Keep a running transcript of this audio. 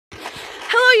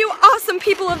awesome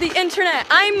people of the internet.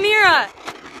 I'm Mira.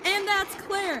 And that's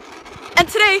Claire. And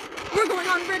today, We're going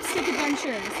on ripstick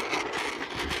adventures.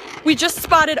 we just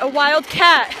spotted a wild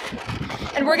cat.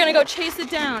 And we're gonna go chase it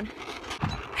down.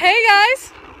 Hey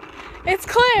guys, it's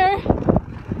Claire.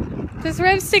 Just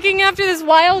ripsticking after this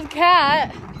wild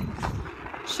cat.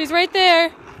 She's right there.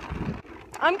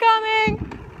 I'm coming.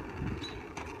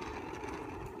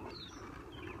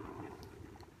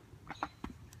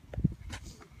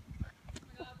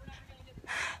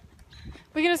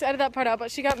 We can just edit that part out, but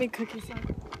she got me cookies.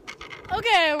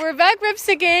 Okay, we're back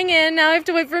ripsticking, and now I have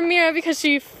to wait for Mira because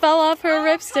she fell off her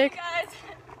ripstick. Guys.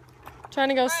 Trying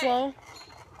to go right. slow.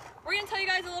 We're gonna tell you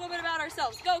guys a little bit about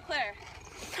ourselves. Go, Claire.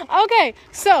 Okay,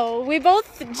 so we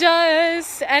both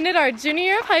just ended our junior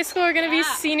year of high school. We're gonna be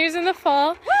seniors in the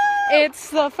fall. Woo! It's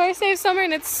the first day of summer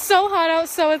and it's so hot out,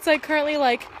 so it's like currently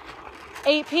like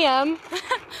 8 p.m.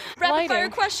 Rapid fire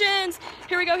questions.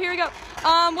 Here we go, here we go.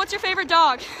 What's your favorite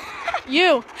dog?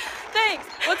 You. Thanks.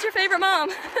 What's your favorite mom?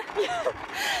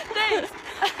 Thanks.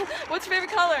 What's your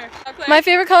favorite color? Claire. My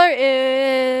favorite color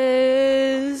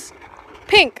is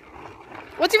pink.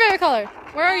 What's your favorite color?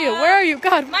 Where are you? Where are you?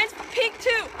 God. Mine's pink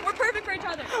too. We're perfect for each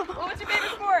other. Well, what's your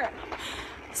favorite sport?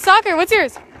 Soccer. What's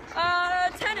yours?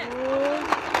 Tennis.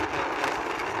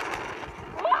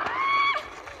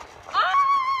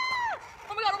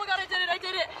 Oh my god, I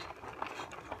did it.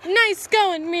 Nice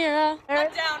going, Mira.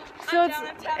 I'm down. So I'm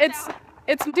down.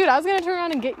 it's dude, I was gonna turn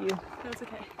around and get you. That's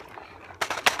okay.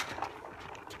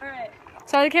 Alright.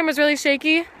 Sorry, the camera's really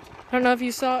shaky. I don't know if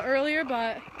you saw earlier,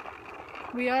 but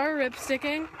we are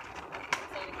ripsticking.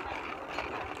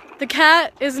 The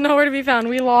cat is nowhere to be found.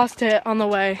 We lost it on the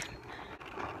way.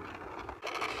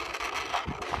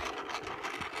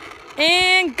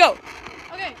 And go.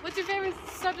 Okay, what's your favorite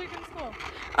subject in school?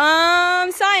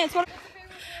 Science. What?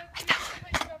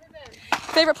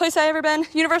 Favorite place I ever been?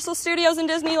 Universal Studios and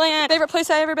Disneyland. Favorite place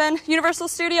I ever been? Universal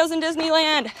Studios and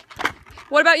Disneyland.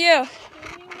 What about you?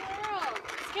 Disney World.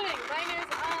 Just kidding. Mine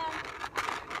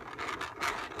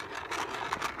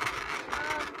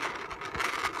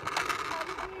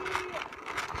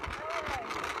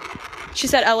is She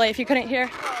said LA if you couldn't hear.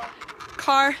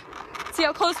 Car. See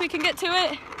how close we can get to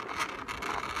it?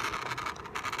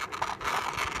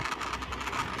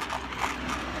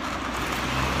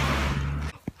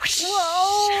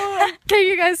 Whoa! Thank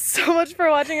you guys so much for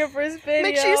watching our first video.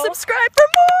 Make sure you subscribe for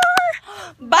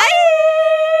more. Bye.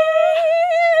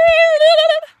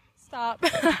 Stop.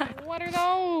 What are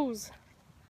those?